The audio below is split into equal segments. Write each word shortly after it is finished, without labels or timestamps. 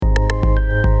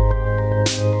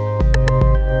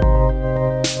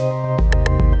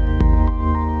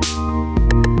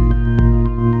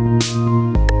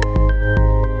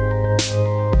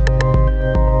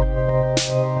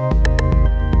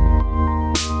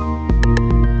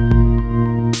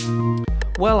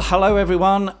Well, hello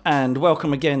everyone, and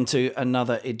welcome again to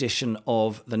another edition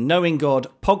of the Knowing God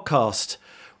podcast,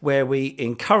 where we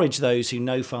encourage those who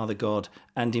know Father God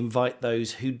and invite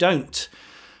those who don't.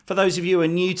 For those of you who are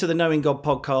new to the Knowing God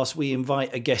podcast, we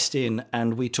invite a guest in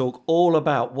and we talk all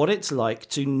about what it's like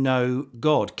to know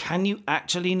God. Can you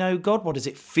actually know God? What does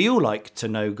it feel like to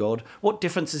know God? What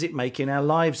difference does it make in our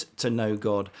lives to know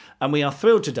God? And we are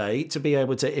thrilled today to be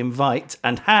able to invite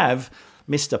and have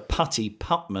Mr. Putty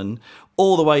Putman,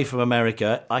 all the way from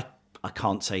America. I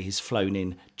can't say he's flown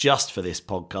in just for this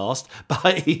podcast,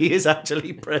 but he is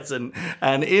actually present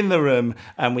and in the room,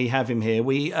 and we have him here.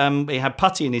 We had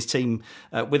Putty and his team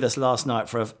with us last night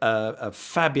for a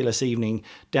fabulous evening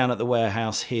down at the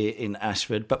warehouse here in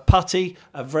Ashford. But Putty,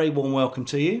 a very warm welcome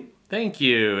to you. Thank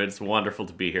you. It's wonderful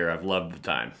to be here. I've loved the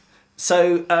time.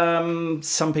 So,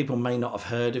 some people may not have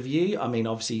heard of you. I mean,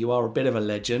 obviously you are a bit of a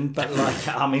legend, but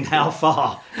how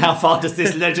far does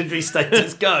this legendary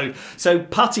status go? So,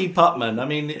 Putty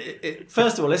Putman,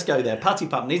 first of all, let's go there. Putty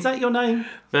Putman, is that your name?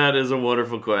 That is a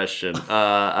wonderful question.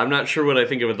 I'm not sure what I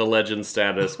think of the legend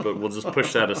status, but we'll just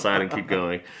push that aside and keep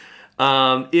going.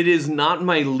 It is not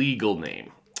my legal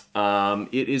name.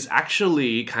 It is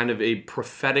actually kind of a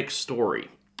prophetic story.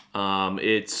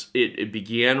 It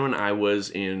began when I was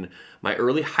in my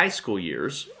early high school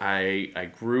years.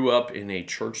 I grew up in a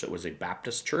church that was a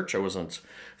Baptist church. I wasn't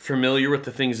familiar with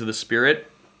the things of the Spirit,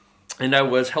 and I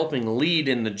was helping lead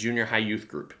in the junior high youth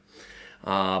group.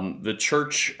 The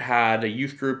church had a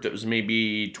youth group that was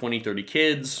maybe 20, 30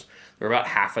 kids. There were about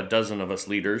half a dozen of us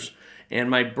leaders, and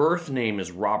my birth name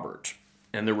is Robert,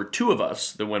 and there were two of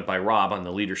us that went by Rob on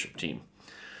the leadership team.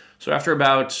 So after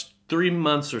about 3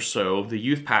 months or so, the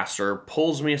youth pastor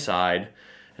pulls me aside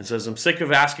and says, I'm sick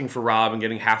of asking for Rob and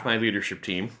getting half my leadership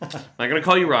team. I'm not going to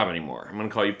call you Rob anymore. I'm going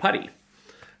to call you Putty.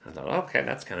 I thought, okay,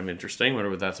 that's kind of interesting. Wonder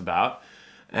what that's about.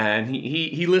 And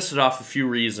he listed off a few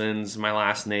reasons. My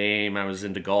last name, I was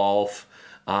into golf.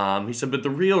 He said, but the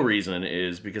real reason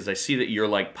is because I see that you're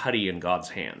like putty in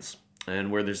God's hands.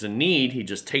 And where there's a need, he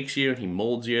just takes you and he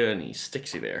molds you and he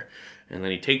sticks you there. And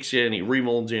then he takes you and he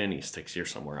remolds you and he sticks you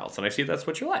somewhere else. And I see that's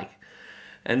what you like.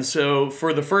 And so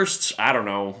for the first,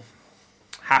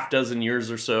 half dozen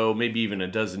years or so, maybe even a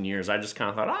dozen years, I just kind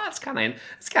of thought, it's kind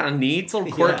of neat. It's a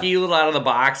little quirky, a little out of the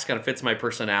box, kind of fits my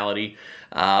personality.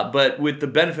 But with the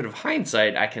benefit of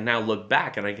hindsight, I can now look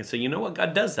back and I can say, you know what?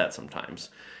 God does that sometimes.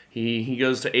 He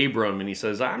goes to Abram and he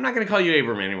says, I'm not going to call you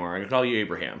Abram anymore. I'm going to call you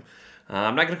Abraham.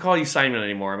 I'm not going to call you Simon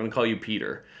anymore. I'm going to call you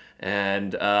Peter.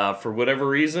 And for whatever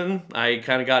reason, I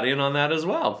kind of got in on that as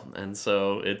well. And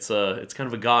so it's kind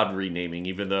of a God renaming,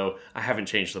 even though I haven't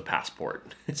changed the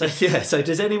passport. So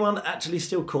does anyone actually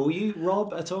still call you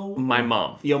Rob at all? My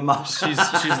mom. Your mom.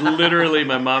 She's literally,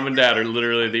 my mom and dad are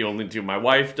literally the only two. My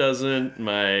wife doesn't.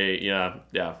 My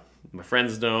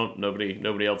friends don't.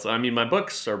 Nobody else. I mean, my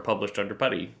books are published under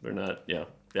Putty. They're not. Yeah.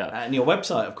 And your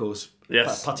website, of course.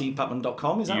 Yes.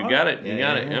 PuttyPutman.com, is that right? You got it. You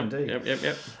got it. Indeed.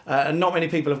 Yep. And not many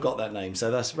people have got that name,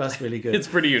 so that's really good. It's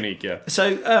pretty unique, yeah.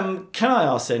 So, can I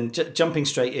ask then, jumping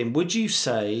straight in, would you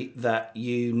say that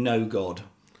you know God?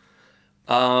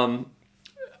 I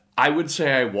would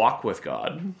say I walk with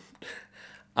God.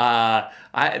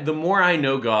 The more I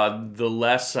know God, the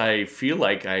less I feel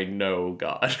like I know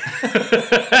God.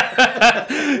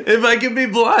 If I can be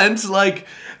blunt, like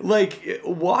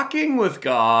walking with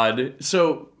God.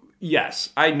 So yes,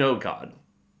 I know God,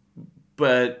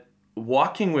 but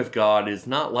walking with God is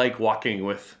not like walking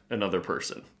with another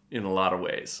person in a lot of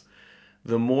ways.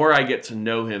 The more I get to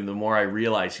know him, the more I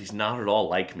realize he's not at all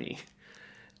like me.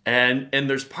 And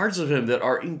there's parts of him that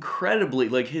are incredibly,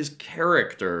 like his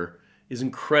character is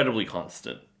incredibly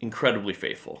constant, incredibly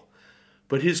faithful.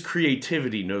 But his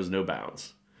creativity knows no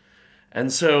bounds.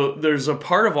 And so there's a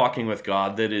part of walking with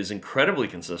God that is incredibly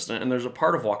consistent, and there's a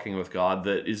part of walking with God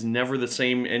that is never the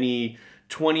same any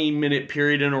 20-minute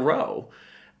period in a row.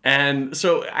 And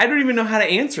so I don't even know how to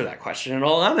answer that question, in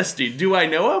all honesty. Do I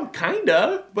know him?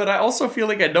 Kinda, but I also feel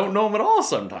like I don't know him at all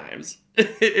sometimes.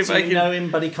 So you know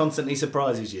him, but he constantly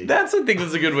surprises you. I think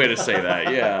that's a good way to say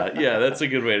that. Yeah, that's a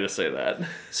good way to say that.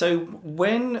 So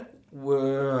when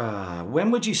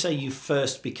would you say you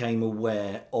first became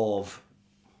aware of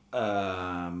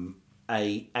a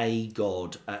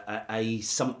God, a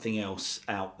something else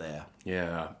out there?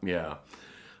 Yeah.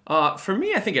 For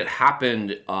me, I think it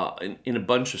happened in a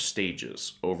bunch of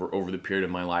stages over the period of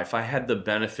my life. I had the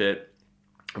benefit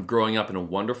of growing up in a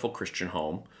wonderful Christian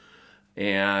home.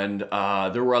 And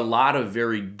there were a lot of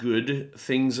very good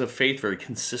things of faith, very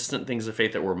consistent things of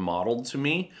faith that were modeled to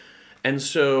me. And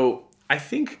so I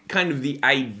think kind of the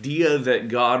idea that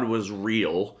God was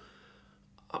real,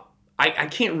 I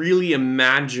can't really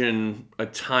imagine a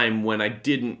time when I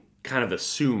didn't kind of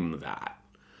assume that.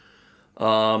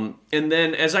 And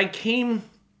then as I came,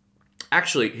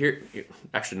 actually,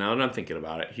 now that I'm thinking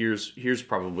about it, here's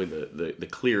probably the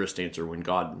clearest answer when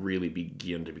God really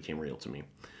became real to me.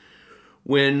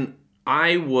 When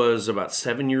I was about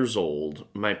 7 years old,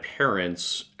 my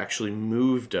parents actually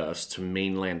moved us to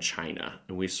mainland China,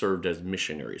 and we served as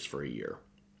missionaries for a year.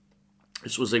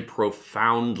 This was a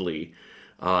profoundly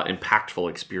impactful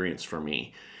experience for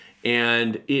me.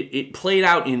 And it played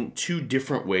out in two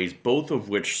different ways, both of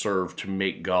which served to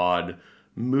make God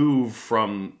move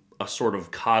from a sort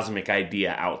of cosmic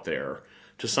idea out there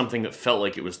to something that felt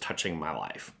like it was touching my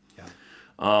life.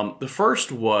 Yeah. The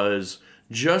first was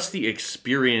just the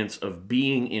experience of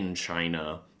being in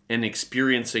China and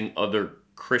experiencing other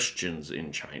Christians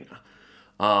in China.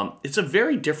 It's a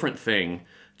very different thing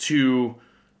to,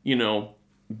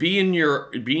 be in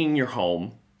your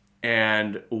home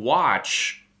and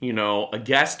watch, a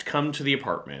guest come to the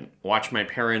apartment, watch my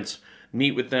parents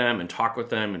meet with them and talk with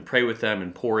them and pray with them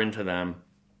and pour into them,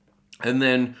 and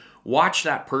then watch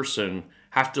that person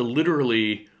have to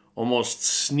literally almost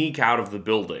sneak out of the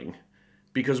building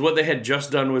because what they had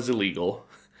just done was illegal.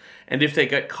 And if they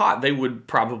got caught, they would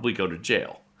probably go to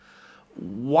jail.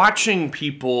 Watching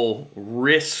people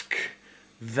risk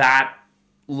that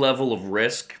level of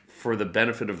risk for the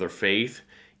benefit of their faith,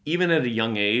 even at a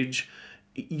young age,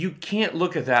 you can't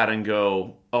look at that and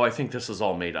go, oh, I think this is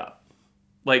all made up.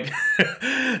 Like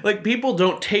people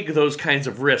don't take those kinds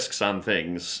of risks on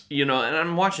things, and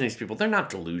I'm watching these people. They're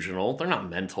not delusional. They're not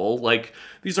mental. Like,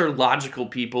 these are logical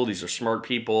people. These are smart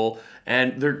people.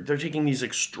 And they're taking these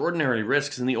extraordinary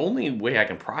risks. And the only way I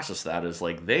can process that is,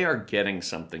 like, they are getting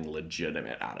something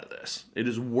legitimate out of this. It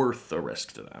is worth the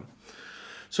risk to them.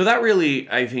 So that really,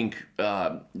 I think,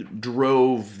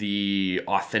 drove the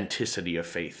authenticity of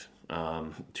faith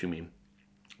to me.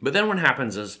 But then what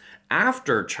happens is,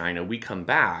 after China, we come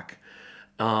back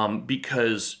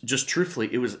because, just truthfully,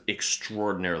 it was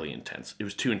extraordinarily intense. It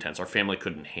was too intense. Our family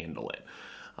couldn't handle it.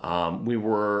 We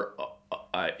were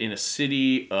in a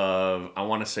city of, I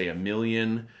want to say, 1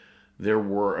 million. There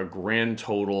were a grand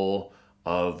total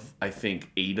of, I think,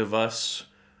 8 of us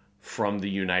from the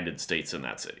United States in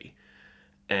that city.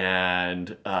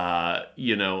 And,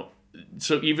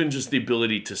 so even just the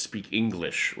ability to speak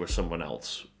English with someone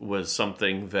else was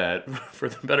something that for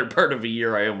the better part of a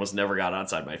year, I almost never got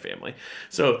outside my family.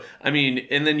 So, and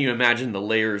then you imagine the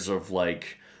layers of,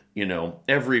 like,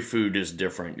 every food is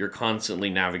different. You're constantly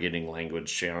navigating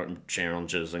language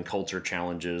challenges and culture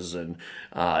challenges and,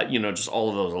 just all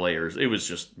of those layers. It was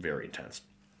just very intense.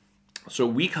 So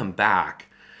we come back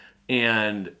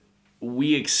and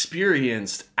we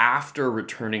experienced, after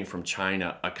returning from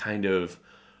China, a kind of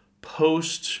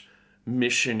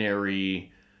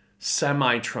post-missionary,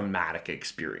 semi-traumatic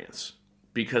experience,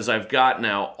 because I've got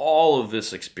now all of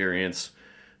this experience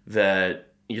that,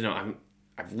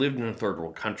 I've lived in a third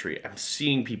world country. I'm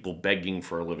seeing people begging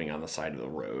for a living on the side of the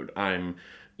road. I'm,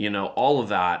 all of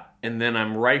that. And then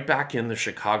I'm right back in the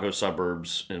Chicago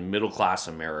suburbs in middle-class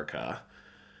America.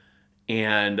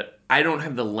 And I don't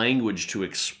have the language to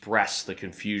express the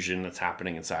confusion that's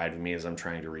happening inside of me as I'm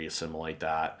trying to re-assimilate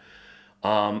that.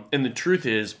 And the truth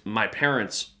is, my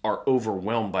parents are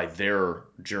overwhelmed by their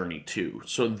journey too.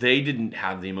 So they didn't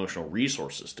have the emotional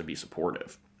resources to be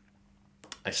supportive.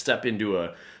 I step into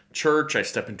a church, I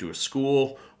step into a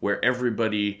school where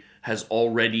everybody has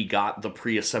already got the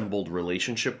pre-assembled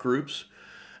relationship groups.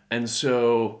 And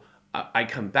so I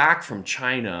come back from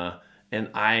China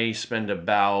and I spend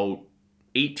about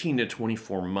 18 to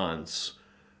 24 months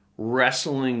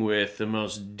wrestling with the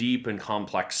most deep and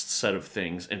complex set of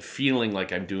things and feeling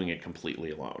like I'm doing it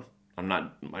completely alone.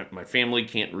 My family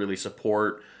can't really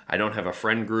support. I don't have a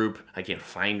friend group. I can't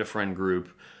find a friend group.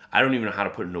 I don't even know how to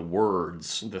put into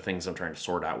words the things I'm trying to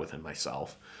sort out within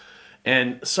myself.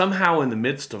 And somehow in the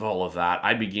midst of all of that,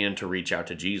 I began to reach out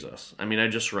to Jesus. I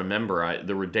just remember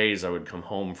there were days I would come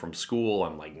home from school.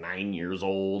 I'm like 9 years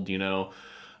old,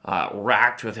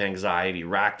 racked with anxiety,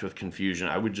 racked with confusion.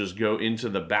 I would just go into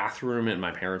the bathroom in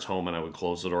my parents' home and I would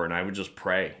close the door and I would just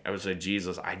pray. I would say,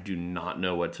 Jesus, I do not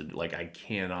know what to do. Like, I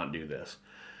cannot do this.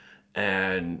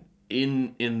 And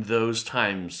in those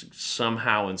times,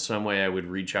 somehow, in some way, I would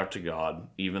reach out to God,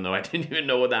 even though I didn't even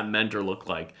know what that meant or looked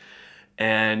like.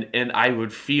 And I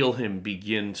would feel him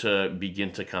begin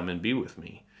to come and be with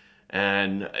me.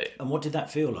 And what did that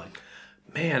feel like?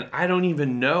 Man, I don't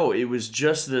even know. It was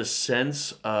just this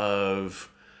sense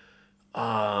of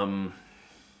a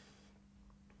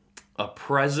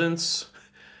presence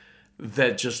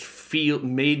that just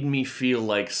made me feel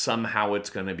like somehow it's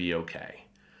going to be okay.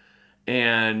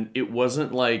 And it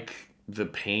wasn't like the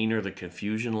pain or the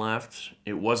confusion left.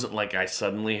 It wasn't like I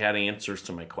suddenly had answers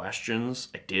to my questions.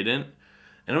 I didn't.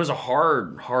 And it was a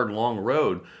hard, long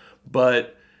road.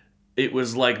 But it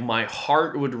was like my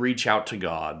heart would reach out to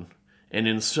God. And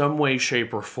in some way,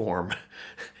 shape, or form,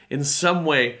 in some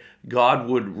way, God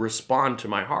would respond to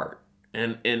my heart.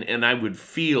 And I would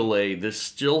feel this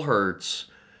still hurts,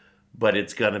 but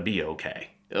it's going to be okay.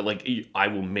 Like, I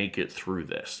will make it through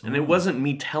this. And it wasn't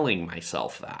me telling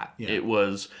myself that. Yeah. It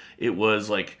was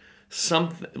like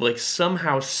something, like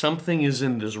somehow something is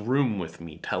in this room with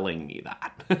me telling me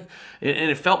that.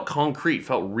 And it felt concrete,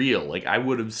 felt real. Like I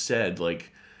would have said,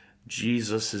 like,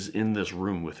 Jesus is in this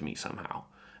room with me somehow.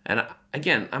 And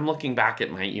again, I'm looking back at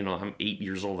my, I'm 8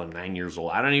 years old, I'm 9 years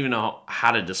old. I don't even know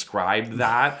how to describe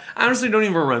that. I honestly don't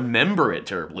even remember it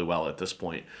terribly well at this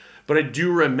point. But I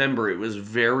do remember it was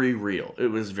very real. It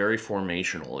was very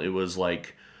formational. It was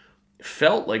like,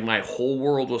 felt like my whole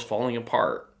world was falling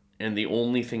apart. And the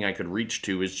only thing I could reach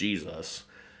to is Jesus.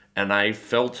 And I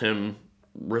felt him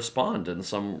respond in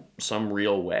some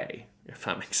real way, if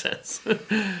that makes sense.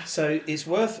 So it's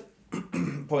worth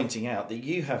pointing out that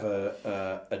you have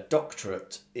a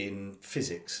doctorate in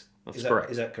physics. That's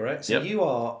correct. Is that correct? So you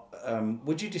are,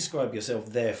 would you describe yourself,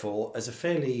 therefore, as a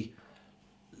fairly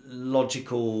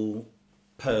logical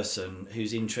person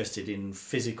who's interested in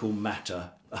physical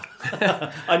matter?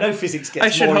 I know physics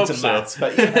gets more into maths,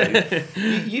 but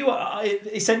you are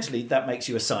essentially, that makes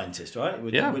you a scientist, right?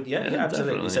 Absolutely.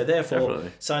 Definitely. So therefore,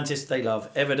 scientists, they love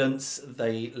evidence.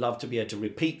 They love to be able to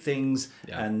repeat things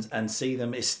and see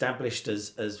them established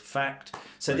as fact.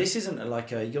 So this isn't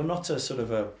you're not a sort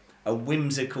of a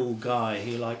whimsical guy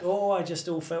who I just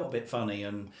all felt a bit funny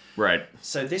and right.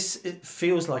 So it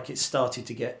feels like it started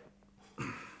to get.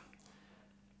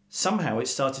 Somehow it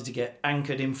started to get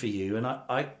anchored in for you, and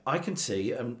I can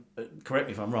see, and correct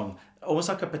me if I'm wrong, almost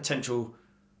like a potential,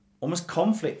 almost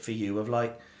conflict for you of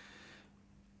I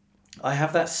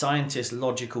have that scientist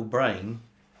logical brain,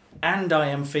 and I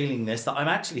am feeling this that I'm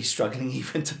actually struggling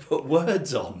even to put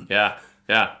words on. Yeah.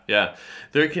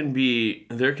 There can be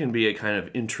a kind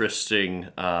of interesting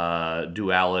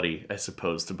duality, I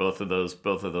suppose, to both of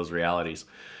those realities.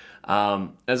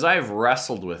 As I've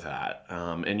wrestled with that,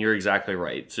 and you're exactly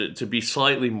right, to be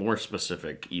slightly more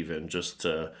specific even, just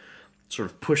to sort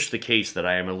of push the case that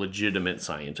I am a legitimate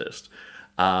scientist.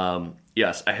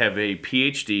 Yes, I have a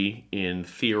PhD in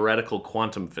theoretical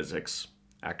quantum physics,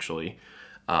 actually,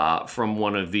 from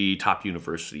one of the top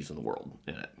universities in the world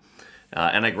in it.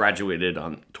 And I graduated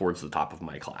towards the top of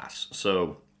my class.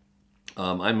 So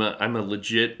I'm a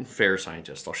legit fair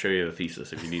scientist. I'll show you the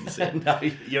thesis if you need to see it. No,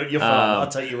 you're fine. I'll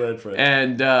take your word for it.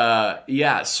 And there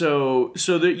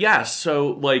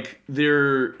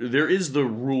is the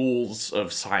rules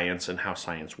of science and how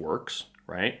science works,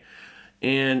 right?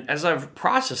 And as I've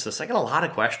processed this, I get a lot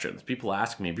of questions. People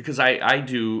ask me, because I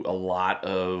do a lot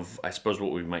of, I suppose,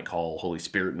 what we might call Holy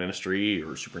Spirit ministry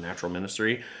or supernatural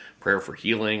ministry, prayer for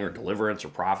healing or deliverance or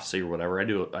prophecy or whatever. I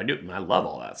do it, and I love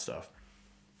all that stuff.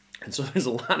 And so there's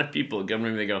a lot of people who come to me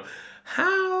and they go,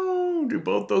 how do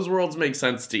both those worlds make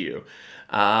sense to you?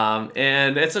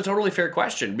 And it's a totally fair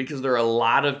question, because there are a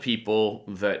lot of people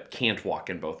that can't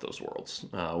walk in both those worlds.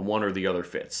 One or the other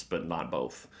fits, but not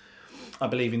both. I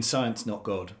believe in science, not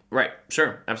God. Right.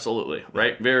 Sure. Absolutely.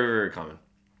 Right. Very, very common.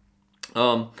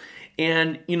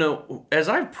 And, as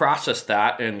I've processed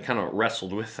that and kind of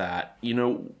wrestled with that,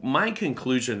 my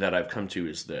conclusion that I've come to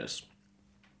is this.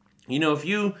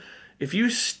 If you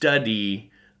study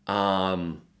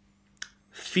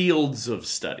fields of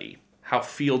study, how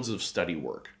fields of study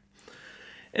work,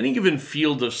 any given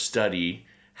field of study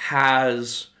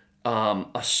has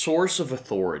a source of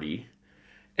authority,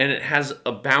 and it has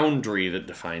a boundary that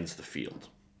defines the field.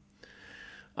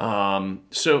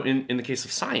 So in the case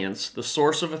of science, the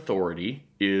source of authority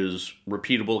is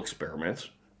repeatable experiments,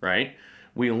 right?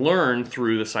 We learn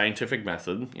through the scientific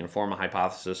method, form a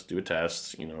hypothesis, do a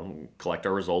test, collect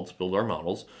our results, build our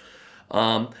models.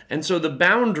 And so the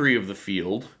boundary of the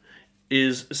field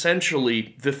is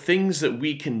essentially the things that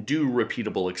we can do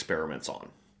repeatable experiments on.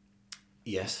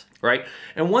 Yes. Right?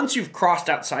 And once you've crossed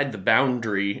outside the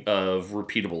boundary of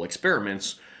repeatable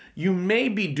experiments, you may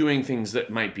be doing things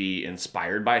that might be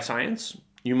inspired by science.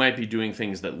 You might be doing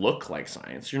things that look like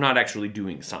science. You're not actually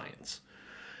doing science.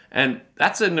 And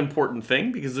that's an important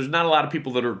thing, because there's not a lot of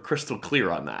people that are crystal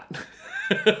clear on that.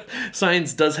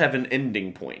 Science does have an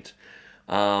ending point.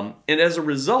 And as a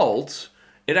result,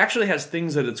 it actually has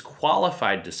things that it's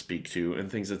qualified to speak to and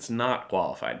things it's not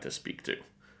qualified to speak to.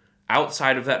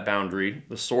 Outside of that boundary,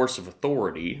 the source of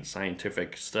authority,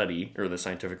 scientific study, or the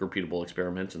scientific repeatable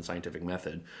experiment and scientific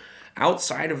method,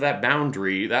 outside of that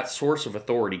boundary, that source of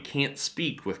authority can't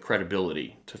speak with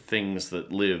credibility to things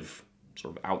that live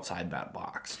sort of outside that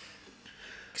box.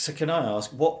 So can I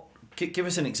ask, give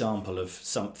us an example of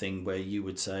something where you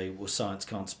would say, well, science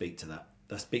can't speak to that.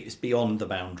 It's beyond the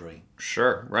boundary.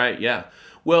 Sure, right, yeah.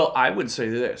 Well, I would say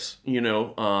this,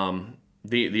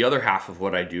 the other half of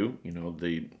what I do,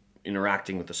 the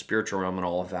interacting with the spiritual realm and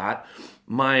all of that,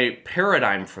 my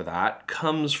paradigm for that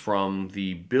comes from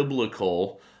the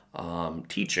biblical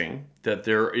teaching that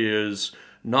there is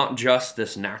not just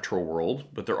this natural world,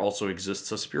 but there also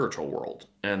exists a spiritual world,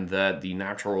 and that the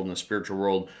natural world and the spiritual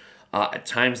world, at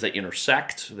times they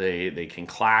intersect, they can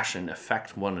clash and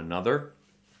affect one another.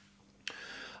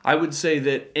 I would say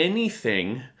that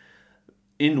anything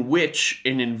in which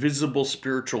an invisible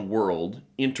spiritual world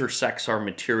intersects our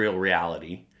material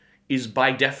reality is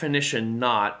by definition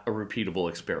not a repeatable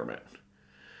experiment.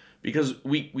 Because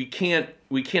we can't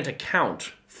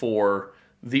account for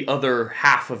the other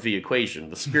half of the equation,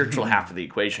 the spiritual half of the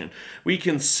equation. We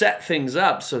can set things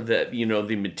up so that,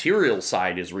 the material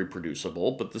side is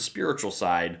reproducible, but the spiritual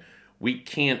side we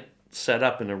can't set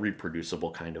up in a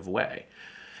reproducible kind of way.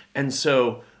 And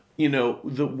so,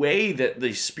 the way that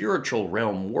the spiritual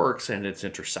realm works and its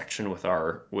intersection with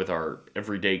our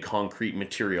everyday concrete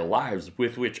material lives,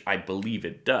 with which I believe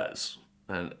it does,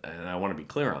 and I want to be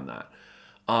clear on that,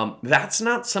 that's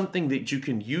not something that you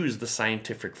can use the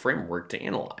scientific framework to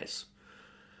analyze.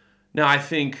 Now, I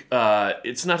think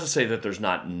it's not to say that there's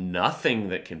nothing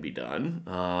that can be done.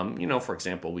 For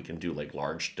example, we can do like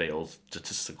large-scale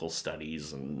statistical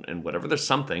studies and whatever. There's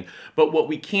something. But what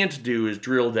we can't do is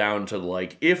drill down to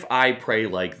like, if I pray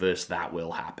like this, that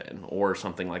will happen, or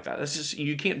something like that. That's just,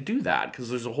 you can't do that because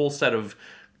there's a whole set of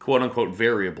quote-unquote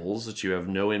variables that you have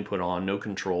no input on, no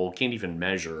control, can't even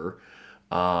measure.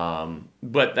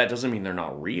 But that doesn't mean they're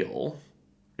not real.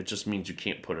 It just means you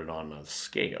can't put it on a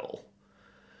scale.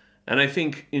 And I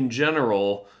think in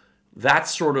general,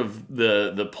 that's sort of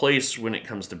the place when it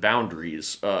comes to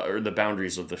boundaries, or the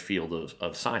boundaries of the field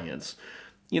of science.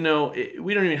 We don't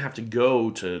even have to go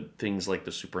to things like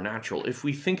the supernatural. If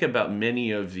we think about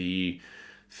many of the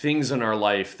things in our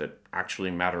life that actually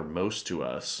matter most to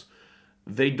us,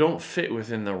 they don't fit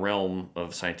within the realm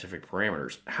of scientific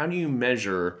parameters. How do you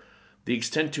measure the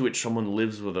extent to which someone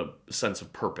lives with a sense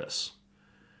of purpose?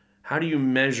 How do you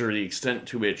measure the extent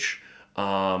to which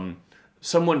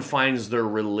someone finds their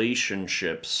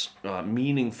relationships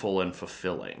meaningful and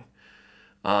fulfilling?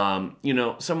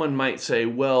 Someone might say,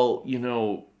 well,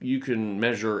 you can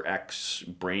measure X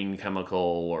brain chemical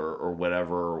or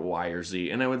whatever, or Y or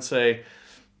Z. And I would say,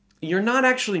 you're not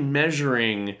actually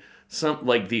measuring some,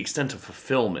 like, the extent of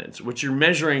fulfillment. What you're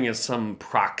measuring is some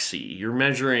proxy. You're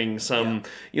measuring some,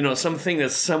 something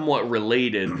that's somewhat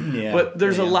related. But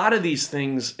there's a lot of these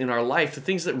things in our life, the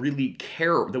things that we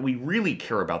really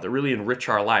care about, that really enrich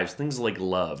our lives. Things like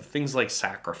love, things like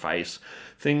sacrifice,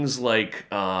 things like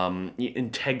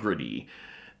integrity,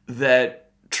 that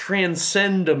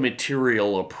transcend a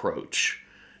material approach.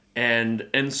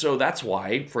 And so that's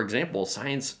why, for example,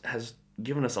 science has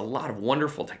given us a lot of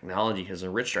wonderful technology, has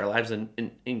enriched our lives in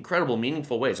incredible,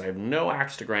 meaningful ways. I have no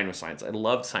axe to grind with science. I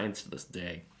love science to this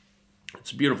day.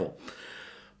 It's beautiful.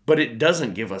 But it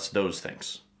doesn't give us those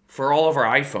things. For all of our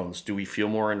iPhones, do we feel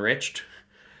more enriched?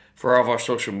 For all of our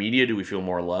social media, do we feel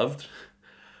more loved?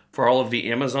 For all of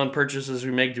the Amazon purchases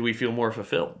we make, do we feel more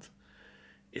fulfilled?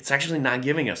 It's actually not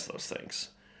giving us those things.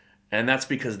 And that's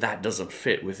because that doesn't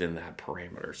fit within that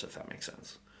parameters, if that makes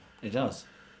sense. It does.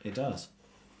 It does.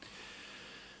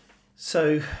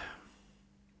 So,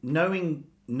 knowing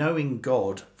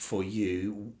God for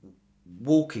you,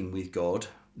 walking with God,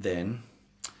 then,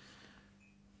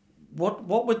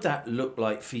 what would that look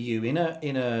like for you in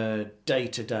a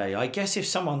day-to-day? I guess if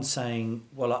someone's saying,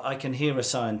 well, I can hear a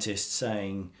scientist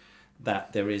saying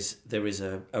that there is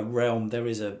a realm, there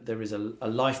is a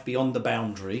life beyond the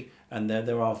boundary, and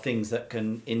there are things that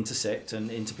can intersect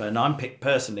and interplay. And I'm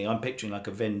picturing like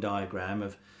a Venn diagram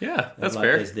of, that's like,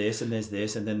 fair. There's this and there's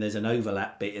this, and then there's an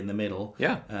overlap bit in the middle.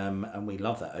 Yeah. And we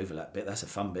love that overlap bit. That's a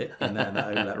fun bit. And that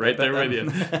overlap right bit. There with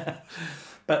you.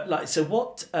 But so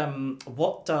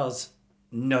what does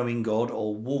knowing God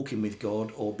or walking with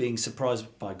God or being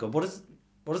surprised by God, what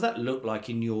does that look like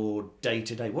in your day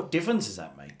to day? What difference does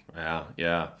that make?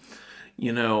 Yeah.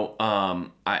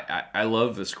 I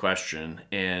love this question,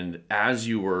 and as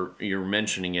you're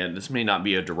mentioning it, this may not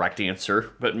be a direct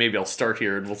answer, but maybe I'll start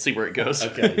here and we'll see where it goes.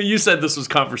 Okay. You said this was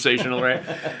conversational, right?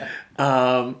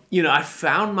 I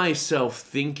found myself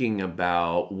thinking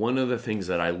about one of the things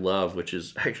that I love, which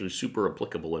is actually super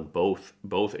applicable in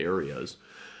both areas,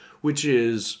 which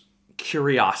is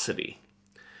curiosity.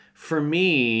 for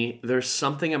me, there's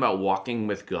something about walking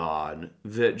with God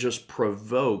that just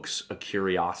provokes a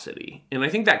curiosity. And I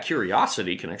think that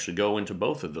curiosity can actually go into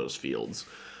both of those fields.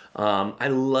 I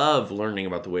love learning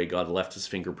about the way God left his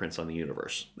fingerprints on the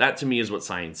universe. That to me is what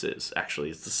science is,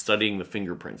 actually. It's the studying the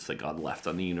fingerprints that God left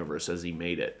on the universe as he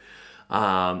made it.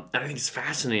 And I think it's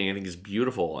fascinating. I think it's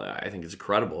beautiful. I think it's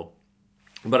incredible.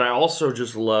 But I also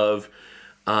just love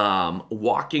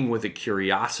walking with a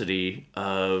curiosity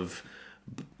of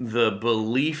the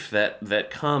belief that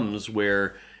comes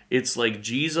where it's like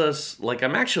Jesus, like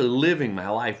I'm actually living my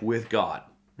life with God.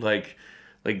 Like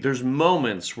there's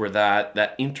moments where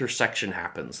that intersection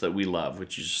happens that we love,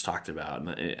 which you just talked about. And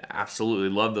I absolutely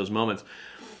love those moments.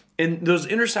 And those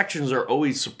intersections are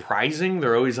always surprising.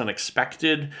 They're always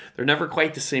unexpected. They're never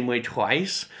quite the same way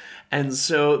twice. And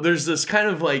so there's this kind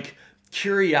of like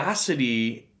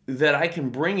curiosity that I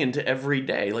can bring into every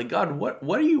day. Like, God, what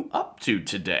are you up to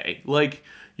today? Like,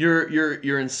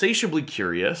 you're insatiably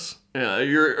curious.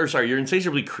 You're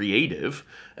insatiably creative.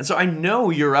 And so I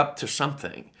know you're up to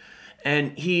something.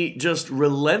 And he just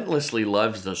relentlessly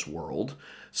loves this world.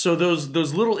 So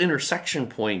those little intersection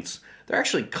points, they're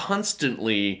actually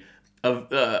constantly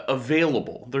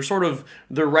available.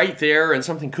 They're right there, and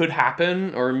something could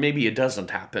happen, or maybe it doesn't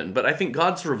happen. But I think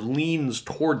God sort of leans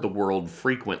toward the world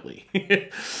frequently.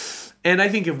 And I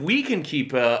think if we can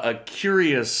keep a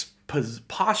curious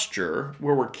posture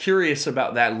where we're curious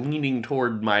about that leaning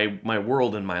toward my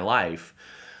world and my life,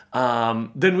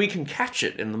 then we can catch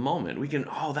it in the moment. We can,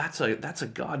 that's a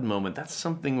God moment. That's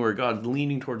something where God's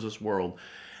leaning towards this world.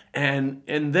 And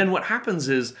then what happens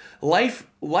is life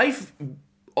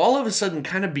all of a sudden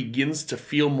kind of begins to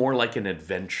feel more like an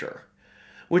adventure,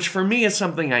 which for me is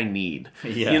something I need.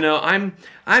 Yeah. You know,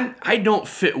 I don't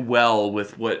fit well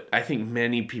with what I think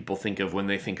many people think of when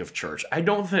they think of church. I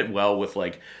don't fit well with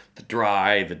like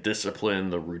the discipline,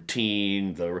 the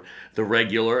routine, the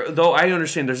regular. Though I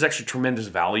understand there's actually tremendous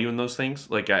value in those things.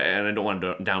 And I don't want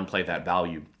to downplay that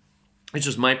value. It's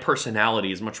just my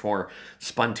personality is much more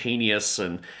spontaneous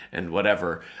and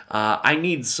whatever. I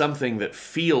need something that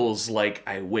feels like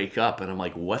I wake up and I'm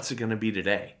like, what's it going to be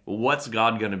today? What's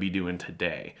God going to be doing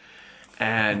today?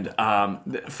 And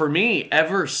for me,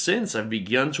 ever since I've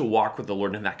begun to walk with the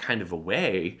Lord in that kind of a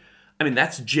way, I mean,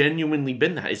 that's genuinely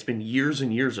been that. It's been years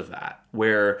and years of that,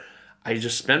 where I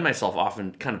just spend myself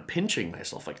often kind of pinching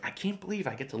myself. Like, I can't believe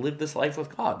I get to live this life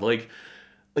with God. Like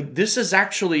this is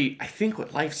actually, I think,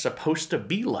 what life's supposed to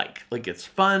be like. Like, it's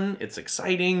fun, it's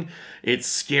exciting, it's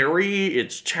scary,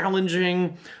 it's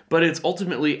challenging, but it's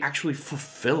ultimately actually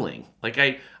fulfilling. Like,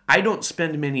 I don't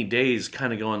spend many days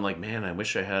kind of going like, man, I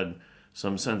wish I had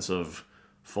some sense of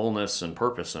fullness and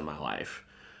purpose in my life.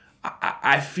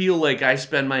 I feel like I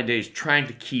spend my days trying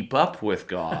to keep up with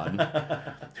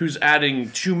God, who's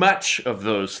adding too much of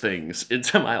those things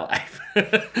into my life.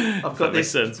 I've got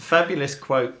this fabulous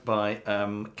quote by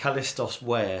Callistos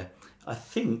Ware. I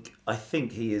think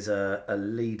he is a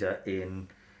leader in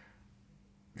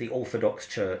the Orthodox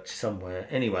Church somewhere.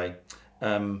 Anyway,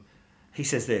 he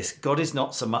says this: God is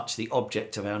not so much the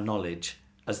object of our knowledge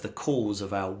as the cause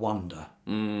of our wonder.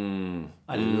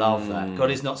 I love that.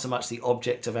 God is not so much the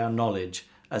object of our knowledge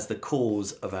as the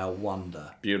cause of our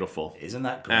wonder. Beautiful. Isn't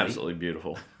that great? Absolutely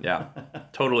beautiful. Yeah.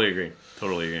 Totally agree.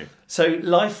 So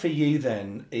life for you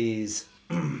then is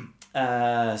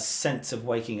a sense of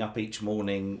waking up each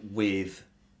morning with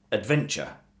adventure.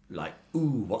 Like,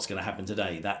 ooh, what's going to happen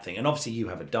today? That thing. And obviously you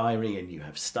have a diary and you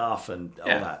have stuff and all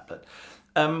that.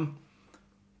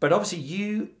 But obviously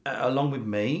you, along with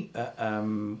me,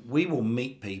 we will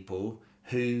meet people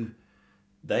who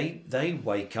they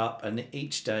wake up and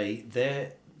each day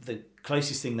the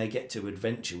closest thing they get to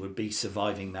adventure would be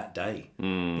surviving that day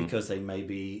because they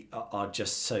maybe are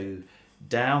just so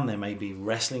down. They may be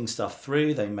wrestling stuff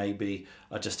through. They maybe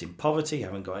are just in poverty,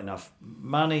 haven't got enough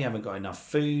money, haven't got enough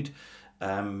food.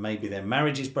 Maybe their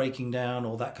marriage is breaking down,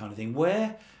 all that kind of thing.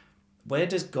 Where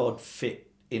does God fit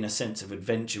in a sense of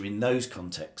adventure in those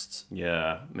contexts?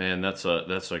 Yeah, man, that's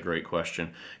a great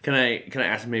question. Can I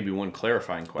ask maybe one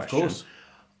clarifying question? Of course.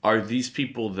 Are these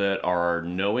people that are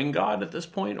knowing God at this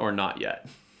point or not yet?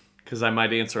 Because I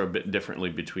might answer a bit differently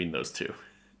between those two.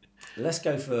 Let's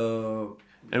go for...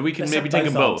 And we can maybe take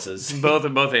them both.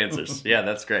 both answers. Yeah,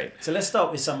 that's great. So let's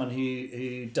start with someone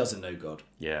who doesn't know God.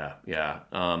 Yeah.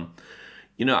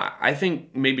 I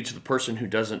think maybe to the person who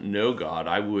doesn't know God,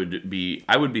 I would be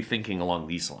thinking along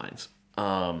these lines.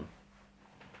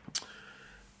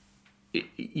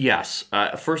 Yes.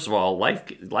 First of all,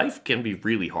 life can be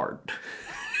really hard.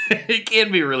 It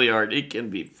can be really hard. It can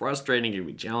be frustrating. It can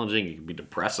be challenging. It can be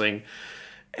depressing.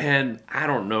 And I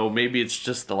don't know, maybe it's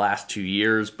just the last 2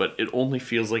 years, but it only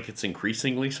feels like it's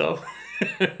increasingly so.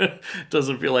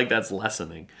 Doesn't feel like that's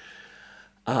lessening.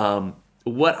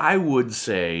 What I would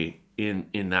say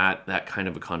in that kind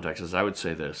of a context is I would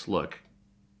say this. Look,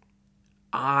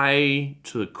 I,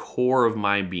 to the core of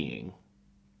my being,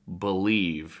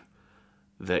 believe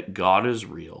that God is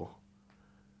real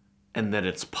and that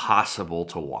it's possible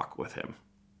to walk with him.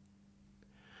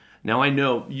 Now, I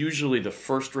know usually the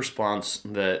first response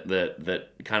that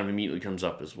kind of immediately comes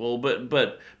up is, well,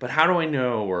 but how do I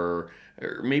know? Or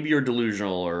maybe you're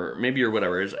delusional, or maybe you're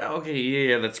whatever. Is okay,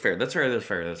 yeah, that's fair.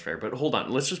 But hold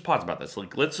on, let's just pause about this.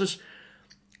 Like, let's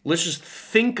just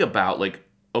think about, like,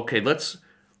 okay,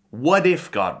 what if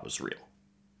God was real?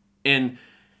 And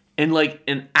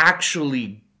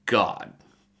actually God.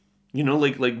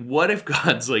 Like what if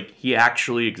God's like, he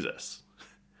actually exists?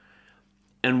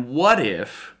 And what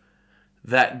if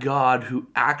that God who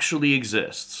actually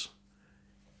exists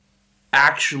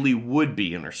actually would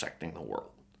be intersecting the world?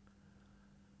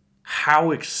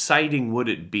 How exciting would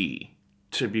it be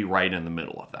to be right in the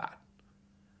middle of that?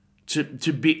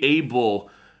 To be able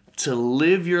to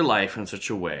live your life in such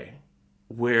a way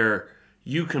where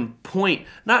you can point,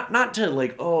 not to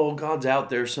like, oh, God's out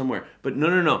there somewhere, but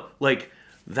no. Like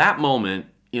that moment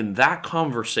in that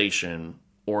conversation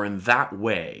or in that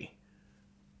way,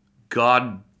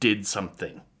 God did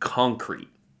something concrete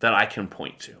that I can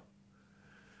point to.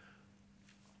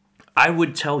 I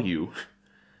would tell you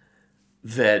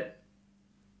that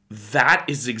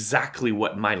is exactly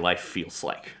what my life feels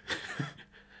like.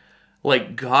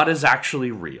 Like, God is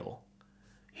actually real.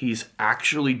 He's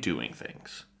actually doing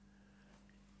things.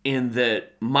 And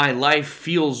that my life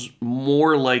feels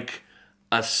more like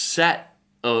a set,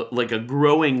 like a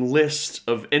growing list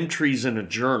of entries in a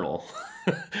journal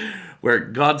where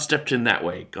God stepped in that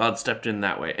way, God stepped in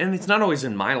that way. And it's not always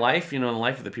in my life, in the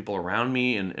life of the people around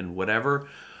me and whatever,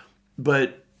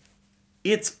 but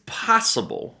it's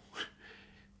possible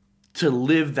to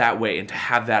live that way and to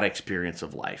have that experience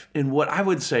of life. And what I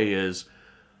would say is,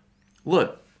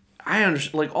 look, I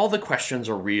understand, like, all the questions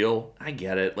are real. I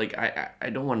get it. Like, I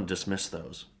don't want to dismiss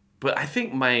those. But I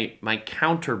think my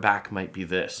counter back might be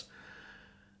this.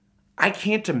 I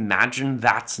can't imagine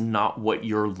that's not what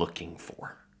you're looking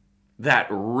for. That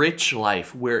rich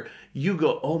life where you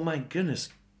go, oh my goodness,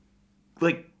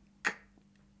 like,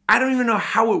 I don't even know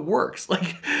how it works.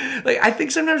 Like I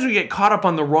think sometimes we get caught up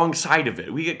on the wrong side of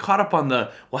it. We get caught up on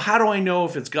the, well, how do I know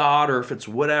if it's God or if it's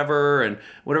whatever and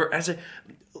whatever. I say,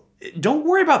 don't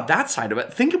worry about that side of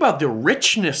it. Think about the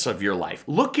richness of your life.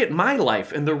 Look at my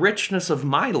life and the richness of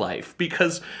my life,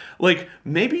 because like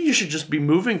maybe you should just be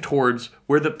moving towards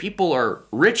where the people are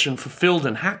rich and fulfilled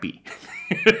and happy.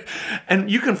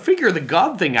 And you can figure the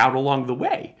God thing out along the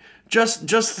way. Just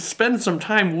spend some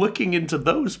time looking into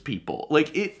those people.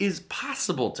 Like, it is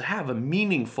possible to have a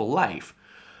meaningful life,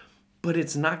 but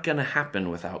it's not going to happen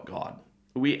without God.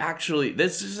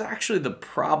 This is actually the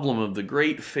problem of the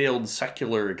great failed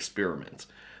secular experiment,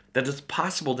 that it's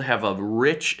possible to have a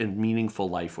rich and meaningful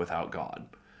life without God.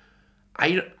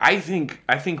 I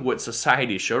think what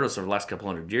society showed us over the last couple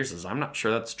hundred years is, I'm not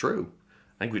sure that's true.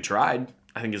 I think we tried.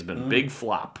 I think it's been a big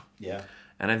flop. Yeah.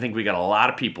 And I think we got a lot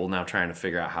of people now trying to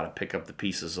figure out how to pick up the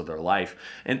pieces of their life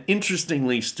and,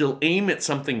 interestingly, still aim at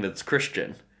something that's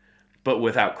Christian, but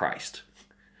without Christ.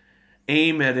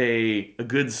 Aim at a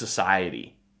good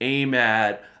society. Aim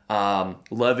at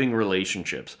loving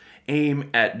relationships.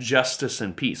 Aim at justice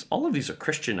and peace. All of these are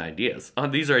Christian ideas.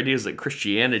 These are ideas that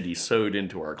Christianity sewed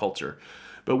into our culture,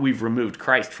 but we've removed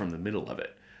Christ from the middle of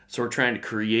it. So we're trying to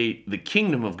create the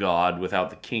kingdom of God without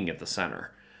the king at the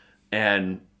center.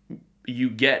 And you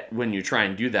get, when you try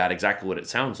and do that, exactly what it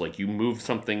sounds like. You move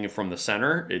something from the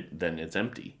center, then it's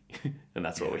empty. And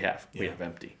that's what we have. We have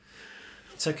empty.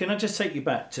 So can I just take you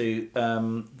back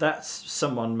to, that's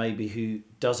someone maybe who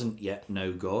doesn't yet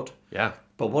know God. Yeah.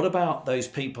 But what about those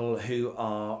people who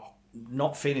are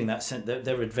not feeling that sense?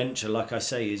 Their adventure, like I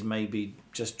say, is maybe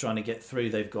just trying to get through.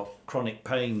 They've got chronic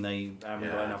pain. They haven't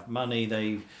got enough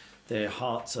money. Their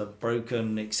hearts are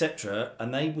broken, etc.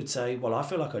 And they would say, well, I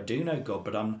feel like I do know God,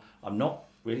 but I'm not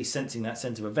really sensing that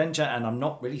sense of adventure, and I'm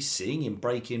not really seeing him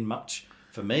break in much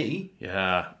for me.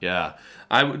 Yeah.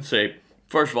 I would say,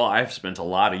 first of all, I've spent a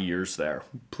lot of years there.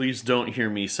 Please don't hear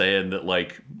me saying that,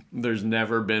 like, there's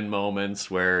never been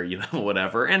moments where,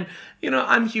 whatever. And,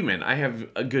 I'm human. I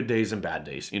have good days and bad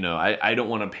days. I don't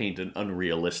want to paint an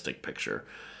unrealistic picture.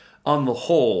 on the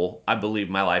whole, I believe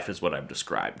my life is what I've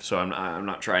described. So I'm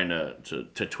not trying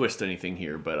to twist anything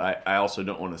here, but I also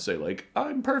don't want to say, like,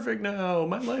 I'm perfect now,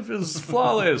 my life is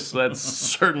flawless. That's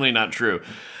certainly not true.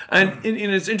 And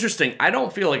it's interesting. I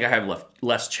don't feel like I have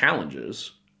less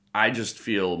challenges. I just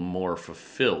feel more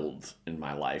fulfilled in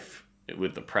my life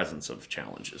with the presence of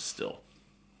challenges still.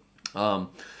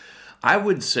 I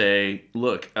would say,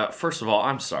 look, first of all,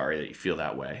 I'm sorry that you feel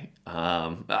that way.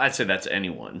 I'd say that to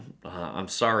anyone. I'm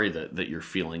sorry that you're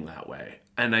feeling that way.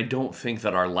 And I don't think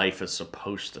that our life is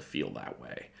supposed to feel that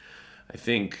way. I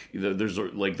think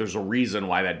there's a reason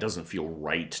why that doesn't feel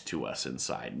right to us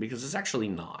inside, because it's actually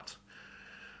not.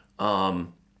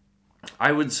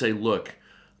 I would say, look,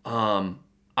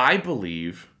 I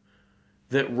believe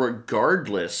that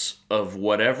regardless of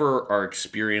whatever our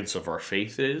experience of our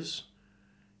faith is,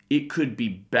 it could be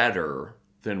better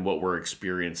than what we're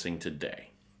experiencing today.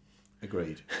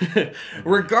 Agreed.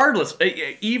 Regardless,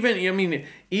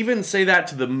 even say that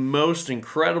to the most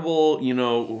incredible,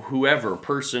 whoever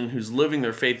person who's living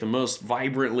their faith the most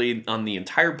vibrantly on the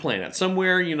entire planet.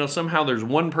 Somewhere, somehow there's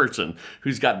one person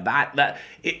who's got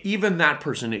even that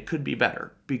person, it could be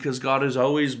better, because God is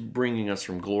always bringing us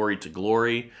from glory to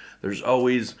glory. There's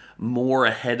always more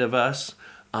ahead of us.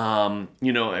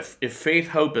 If faith,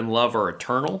 hope, and love are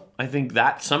eternal, I think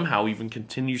that somehow even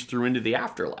continues through into the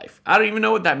afterlife. I don't even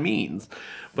know what that means,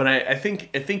 but I think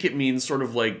it means sort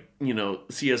of like,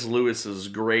 C.S. Lewis's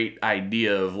great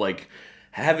idea of like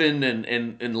heaven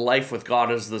and life with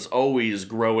God is this always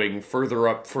growing further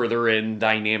up, further in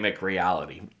dynamic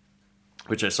reality.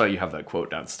 Which I saw you have that quote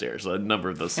downstairs, a number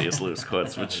of those C.S. Lewis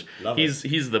quotes, which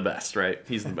he's the best, right?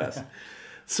 He's the best.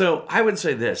 So I would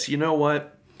say this, you know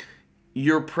what?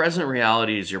 Your present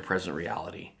reality is your present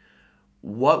reality.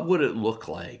 What would it look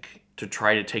like to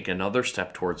try to take another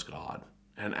step towards God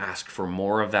and ask for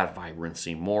more of that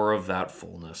vibrancy, more of that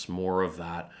fullness, more of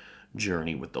that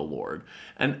journey with the Lord?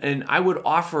 And I would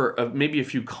offer maybe a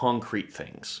few concrete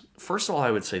things. First of all,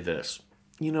 I would say this.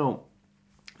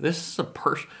 This is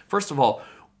first of all,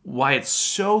 why it's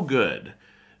so good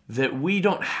that we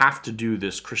don't have to do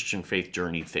this Christian faith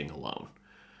journey thing alone.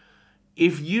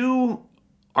 If you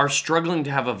are struggling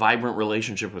to have a vibrant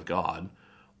relationship with God,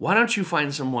 why don't you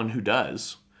find someone who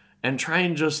does and try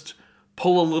and just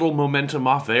pull a little momentum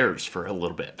off theirs for a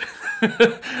little bit?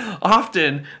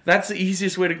 Often, that's the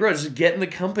easiest way to grow, is get in the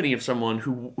company of someone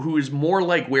who is more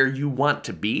like where you want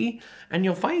to be, and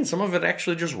you'll find some of it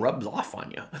actually just rubs off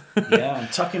on you. Yeah, I'm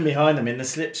tucking behind them in the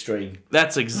slipstream.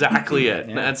 That's exactly it.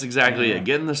 Yeah. That's exactly it.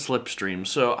 Get in the slipstream.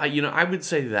 So, I would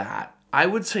say that. I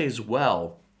would say as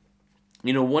well,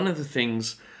 one of the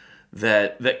things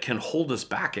that can hold us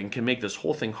back and can make this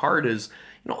whole thing hard is,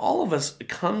 all of us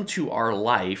come to our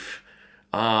life,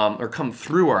 or come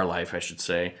through our life, I should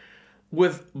say,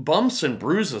 with bumps and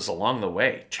bruises along the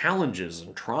way, challenges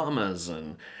and traumas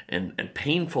and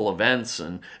painful events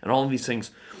and all of these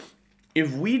things.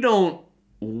 If we don't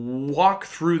walk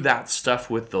through that stuff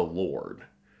with the Lord,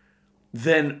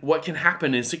 then what can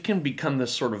happen is it can become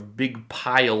this sort of big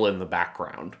pile in the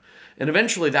background. And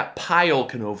eventually that pile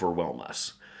can overwhelm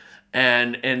us.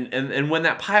 And when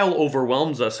that pile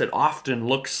overwhelms us, it often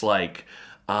looks like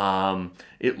depression.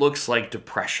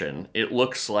 It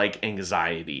looks like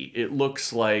anxiety. It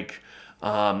looks like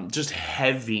just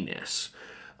heaviness.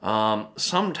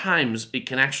 Sometimes it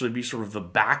can actually be sort of the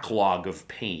backlog of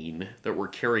pain that we're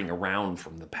carrying around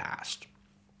from the past.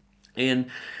 And,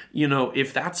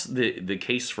 if that's the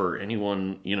case for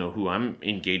anyone, who I'm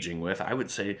engaging with, I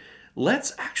would say,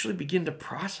 let's actually begin to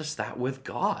process that with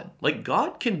God. Like,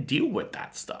 God can deal with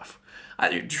that stuff.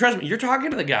 Trust me, you're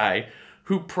talking to the guy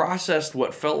who processed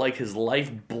what felt like his life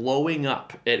blowing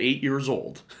up at 8 years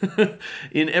old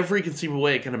in every conceivable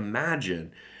way I can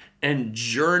imagine, and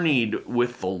journeyed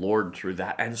with the Lord through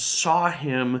that and saw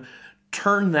him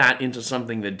turn that into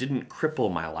something that didn't cripple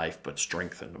my life but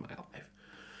strengthened my life.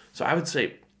 So I would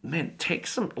say, man, take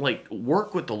some,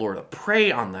 work with the Lord,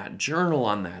 pray on that, journal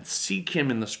on that, seek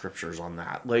him in the scriptures on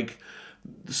that.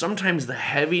 Sometimes the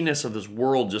heaviness of this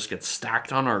world just gets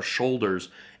stacked on our shoulders,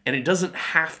 and it doesn't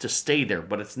have to stay there,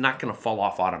 but it's not going to fall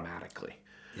off automatically.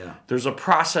 Yeah. There's a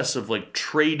process of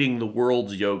trading the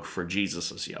world's yoke for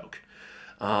Jesus's yoke.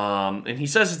 And he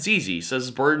says it's easy. He says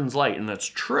his burden's light, and that's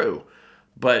true.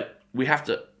 But we have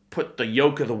to put the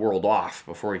yoke of the world off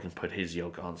before he can put his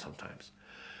yoke on sometimes.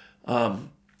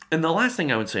 And the last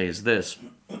thing I would say is this.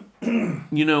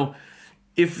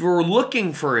 If we're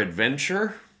looking for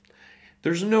adventure,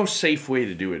 there's no safe way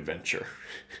to do adventure.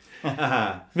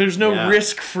 There's no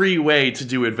risk-free way to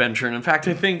do adventure. And in fact,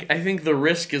 I think the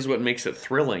risk is what makes it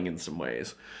thrilling in some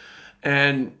ways.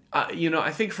 And,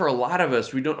 I think for a lot of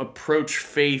us, we don't approach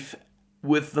faith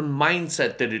with the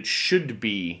mindset that it should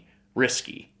be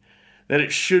risky, that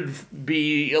it should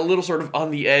be a little sort of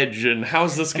on the edge, and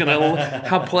how's this going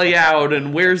to play out,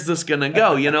 and where's this going to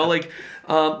go?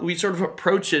 We sort of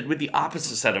approach it with the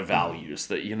opposite set of values,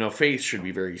 that, faith should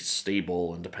be very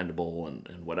stable and dependable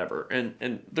and whatever.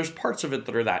 And there's parts of it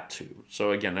that are that too.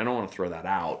 So again, I don't want to throw that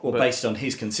out. Well, based on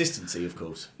his consistency, of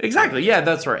course. Exactly. Yeah,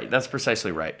 that's right. That's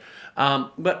precisely right.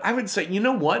 But I would say, you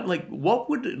know what? Like, what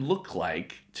would it look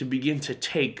like to begin to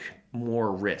take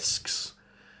more risks?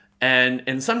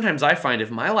 And sometimes I find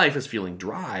if my life is feeling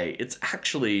dry, it's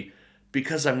actually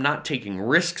because I'm not taking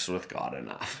risks with God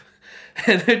enough.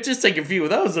 And I just take a few of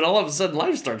those, and all of a sudden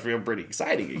life starts feeling pretty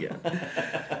exciting again.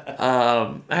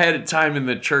 I had a time in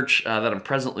the church that I'm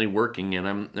presently working in.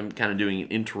 I'm kind of doing an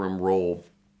interim role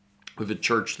with a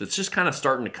church that's just kind of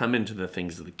starting to come into the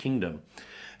things of the kingdom.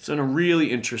 It's in a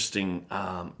really interesting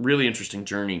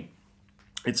journey.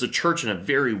 It's a church in a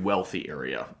very wealthy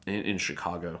area in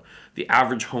Chicago. The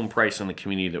average home price in the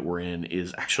community that we're in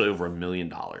is actually over $1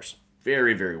 million.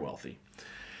 Very, very wealthy.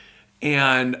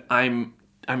 And I'm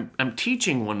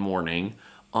teaching one morning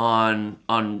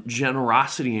on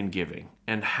generosity and giving,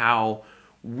 and how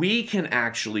we can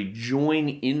actually join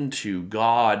into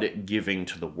God giving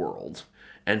to the world,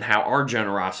 and how our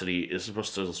generosity is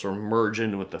supposed to sort of merge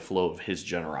in with the flow of his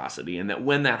generosity. And that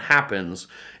when that happens,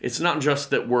 it's not just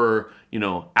that we're,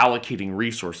 allocating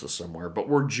resources somewhere, but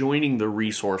we're joining the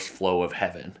resource flow of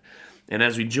heaven. And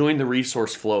as we join the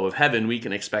resource flow of heaven, we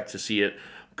can expect to see it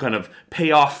kind of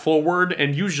pay off forward,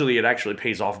 and usually it actually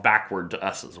pays off backward to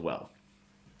us as well.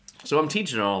 So I'm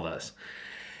teaching all this.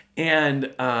 And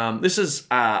this is,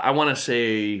 I want to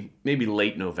say, maybe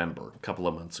late November, a couple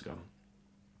of months ago.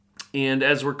 And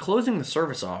as we're closing the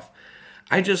service off,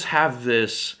 I just have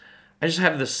this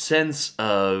sense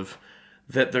of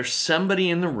that there's somebody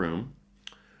in the room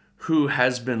who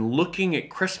has been looking at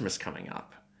Christmas coming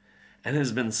up and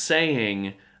has been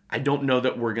saying, I don't know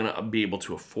that we're going to be able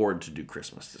to afford to do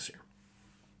Christmas this year.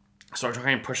 So I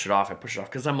try and push it off.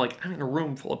 Because I'm like, I'm in a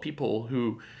room full of people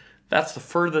who that's the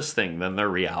furthest thing than their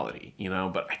reality,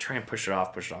 but I try and push it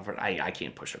off, but I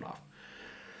can't push it off.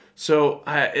 So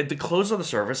at the close of the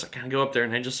service, I kind of go up there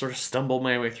and I just sort of stumble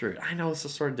my way through it. I know this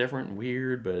is sort of different and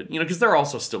weird, but, because they're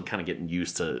also still kind of getting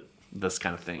used to this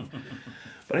kind of thing.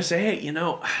 But I say,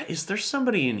 hey, is there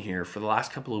somebody in here for the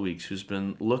last couple of weeks who's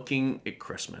been looking at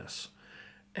Christmas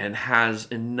and has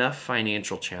enough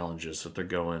financial challenges that they're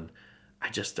going, I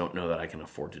just don't know that I can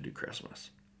afford to do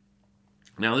Christmas?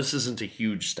 Now, this isn't a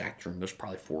huge stacked room. There's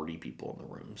probably 40 people in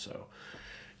the room, so...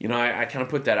 I kind of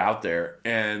put that out there,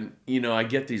 and, I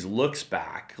get these looks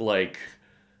back, like,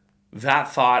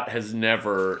 that thought has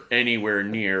never anywhere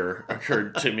near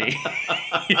occurred to me,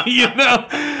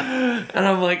 And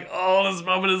I'm like, oh, this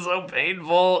moment is so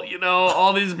painful,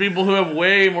 all these people who have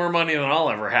way more money than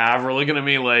I'll ever have are looking at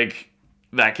me like,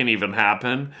 that can even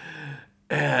happen.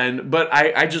 But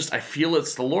I feel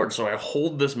it's the Lord, so I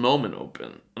hold this moment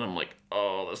open, and I'm like,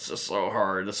 oh, this is so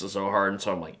hard, and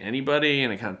so I'm like, anybody?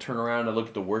 And I kind of turn around, I look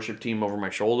at the worship team over my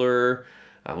shoulder,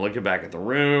 I'm looking back at the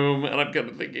room, and I'm kind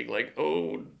of thinking like,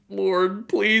 oh, Lord,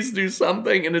 please do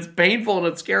something, and it's painful, and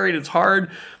it's scary, and it's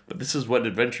hard, but this is what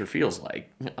adventure feels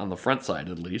like, on the front side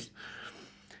at least.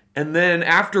 And then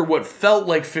after what felt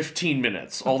like 15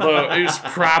 minutes, although it was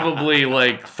probably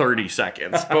like 30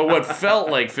 seconds, but what felt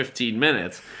like 15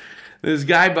 minutes, this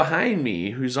guy behind me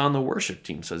who's on the worship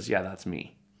team says, yeah, that's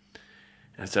me.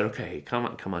 And I said, okay, come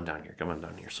on down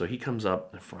here. So he comes up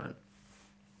in the front,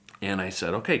 and I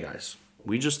said, okay, guys,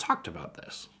 we just talked about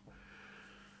this.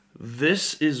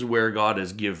 This is where God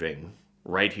is giving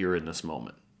right here in this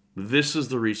moment. This is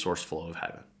the resource flow of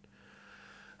heaven.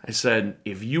 I said,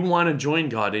 if you want to join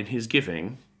God in his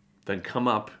giving, then come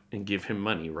up and give him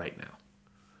money right now.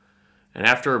 And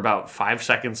after about 5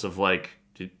 seconds of like,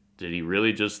 did he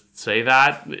really just say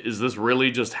that? Is this really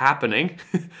just happening?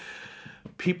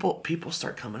 People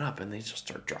start coming up and they just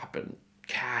start dropping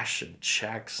cash and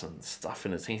checks and stuff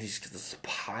in his hands. He's got this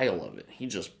pile of it. He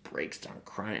just breaks down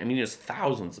crying. I mean, it's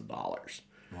thousands of dollars.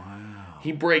 Wow.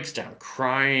 He breaks down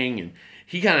crying, and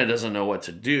he kind of doesn't know what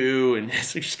to do, and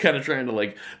he's kind of trying to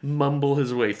like mumble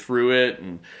his way through it.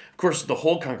 And of course, the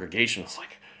whole congregation is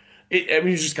like, it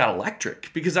just got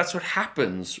electric, because that's what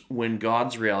happens when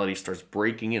God's reality starts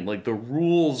breaking in. Like, the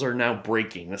rules are now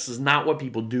breaking. This is not what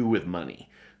people do with money.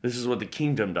 This is what the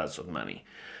kingdom does with money.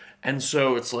 And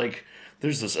so it's like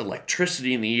there's this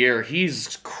electricity in the air.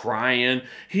 He's crying.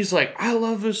 He's like, I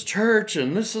love this church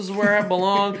and this is where I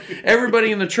belong.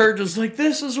 Everybody in the church is like,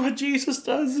 this is what Jesus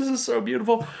does. This is so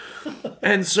beautiful.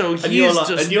 And so he's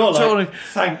totally,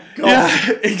 thank God.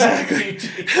 Yeah, exactly.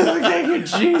 Thank you,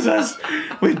 Jesus.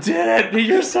 We did it.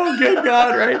 You're so good,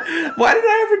 God, right? Why did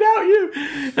I ever doubt you?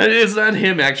 And it's not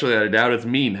him actually that I doubt. It's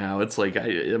me now. It's like,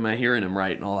 am I hearing him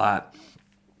right and all that?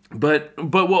 But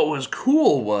what was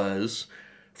cool was,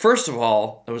 first of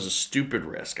all, it was a stupid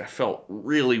risk. I felt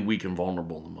really weak and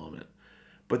vulnerable in the moment.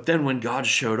 But then when God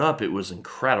showed up, it was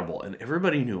incredible. And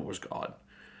everybody knew it was God.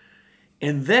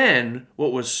 And then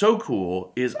what was so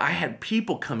cool is I had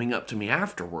people coming up to me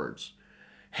afterwards.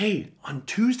 Hey, on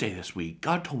Tuesday this week,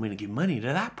 God told me to give money to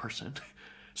that person.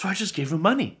 So I just gave him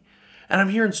money. And I'm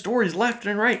hearing stories left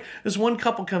and right. This one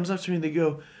couple comes up to me and they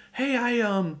go, hey,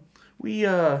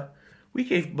 we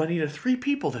gave money to 3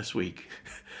 people this week.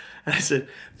 And I said,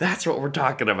 that's what we're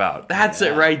talking about. That's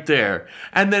it right there.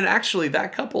 And then actually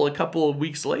that couple, a couple of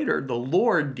weeks later, the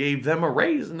Lord gave them a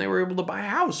raise and they were able to buy a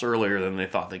house earlier than they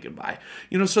thought they could buy.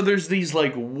 So there's these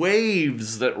like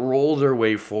waves that roll their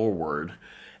way forward.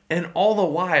 And all the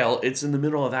while, it's in the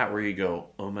middle of that where you go,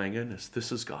 oh my goodness,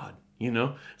 this is God.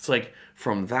 It's like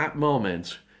from that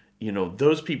moment,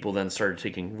 those people then started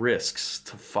taking risks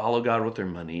to follow God with their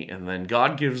money. And then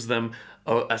God gives them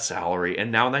a salary.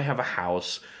 And now they have a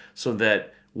house so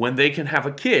that when they can have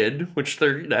a kid,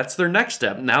 that's their next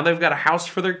step. Now they've got a house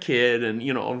for their kid. And,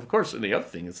 of course, and the other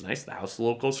thing is nice, the house is a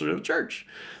little closer to the church.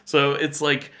 So it's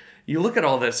like, you look at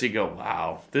all this, you go,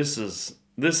 wow, this is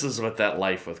what that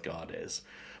life with God is.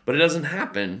 But it doesn't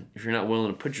happen if you're not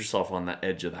willing to put yourself on the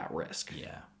edge of that risk.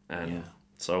 Yeah. And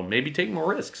so maybe take more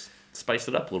risks. Spice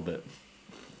it up a little bit.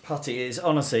 Putty, it's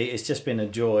just been a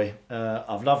joy.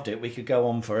 I've loved it. We could go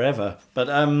on forever, but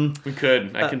we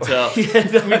could. I can tell. We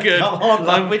could. Come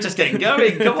on, we're just getting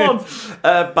going. Come on.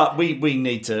 But we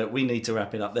need to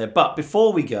wrap it up there. But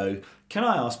before we go, can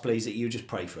I ask, please, that you just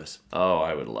pray for us? Oh,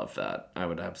 I would love that. I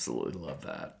would absolutely love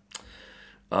that.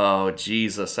 Oh,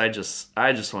 Jesus, I just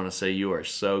want to say you are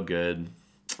so good.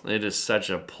 It is such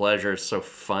a pleasure. It's so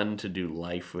fun to do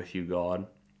life with you, God.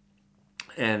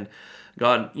 And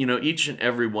God, each and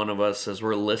every one of us, as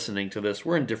we're listening to this,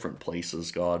 we're in different places,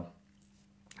 God.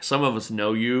 Some of us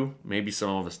know you. Maybe some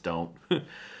of us don't.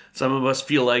 Some of us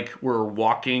feel like we're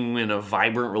walking in a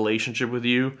vibrant relationship with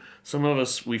you. Some of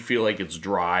us, we feel like it's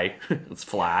dry. It's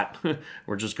flat.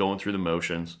 We're just going through the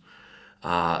motions.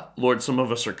 Lord, some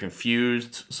of us are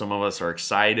confused. Some of us are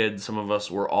excited. Some of us,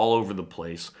 we're all over the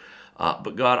place.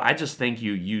 But God, I just thank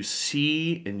you. You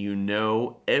see and you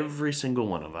know every single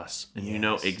one of us. And you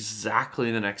know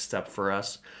exactly the next step for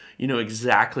us. You know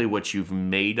exactly what you've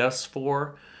made us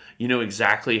for. You know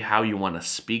exactly how you want to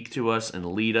speak to us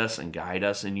and lead us and guide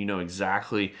us. And you know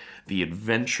exactly the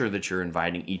adventure that you're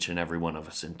inviting each and every one of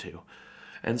us into.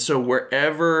 And so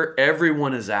wherever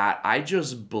everyone is at, I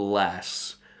just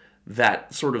bless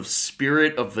that sort of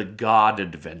spirit of the God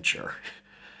adventure.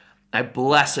 I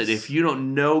bless it. If you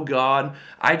don't know God,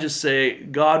 I just say,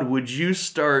 God, would you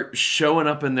start showing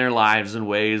up in their lives in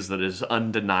ways that is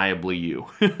undeniably you?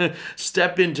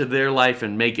 Step into their life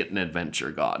and make it an adventure,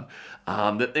 God.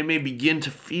 That they may begin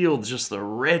to feel just the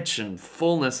rich and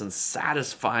fullness and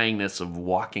satisfyingness of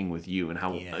walking with you and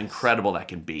how incredible that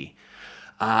can be.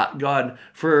 God,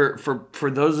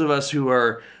 for those of us who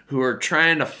are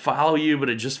trying to follow you, but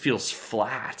it just feels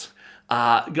flat.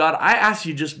 God, I ask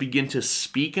you just begin to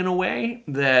speak in a way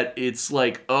that it's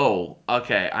like, oh,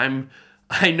 okay,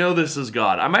 I know this is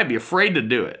God. I might be afraid to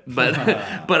do it,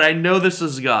 but but I know this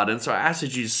is God. And so I ask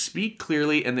that you speak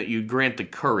clearly and that you grant the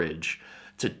courage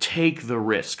to take the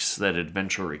risks that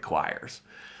adventure requires.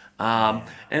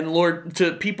 And Lord,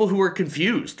 to people who are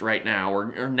confused right now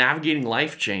or navigating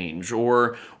life change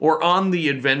or on the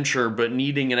adventure but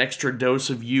needing an extra dose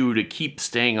of you to keep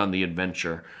staying on the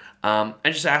adventure, I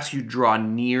just ask you draw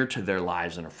near to their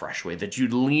lives in a fresh way, that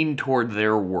you'd lean toward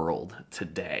their world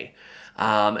today.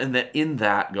 And that in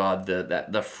that, God,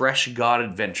 the fresh God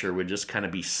adventure would just kind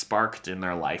of be sparked in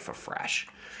their life afresh.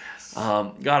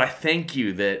 God, I thank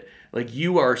you that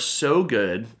you are so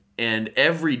good, and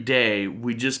every day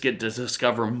we just get to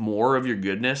discover more of your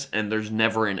goodness, and there's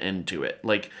never an end to it.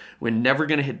 We're never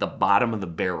going to hit the bottom of the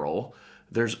barrel.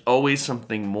 There's always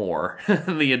something more.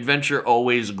 The adventure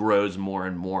always grows more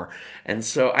and more. And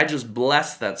so I just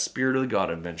bless that spirit of the God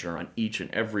adventure on each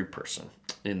and every person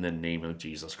in the name of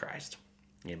Jesus Christ.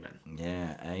 Amen.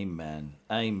 Yeah, amen.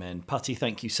 Amen. Putty,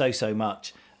 thank you so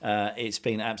much. It's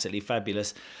been absolutely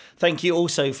fabulous. Thank you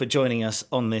also for joining us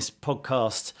on this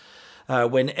podcast.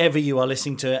 whenever you are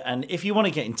listening to it. And if you want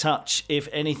to get in touch, if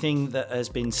anything that has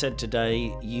been said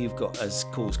today you've got has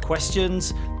caused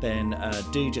questions, then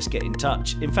do just get in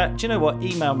touch. In fact, do you know what?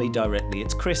 Email me directly.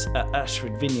 It's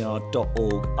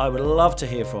chris@ashfordvineyard.org. I would love to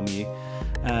hear from you,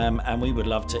 and we would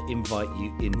love to invite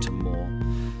you into more.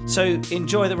 So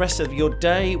enjoy the rest of your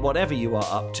day, whatever you are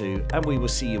up to, and we will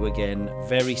see you again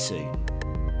very soon.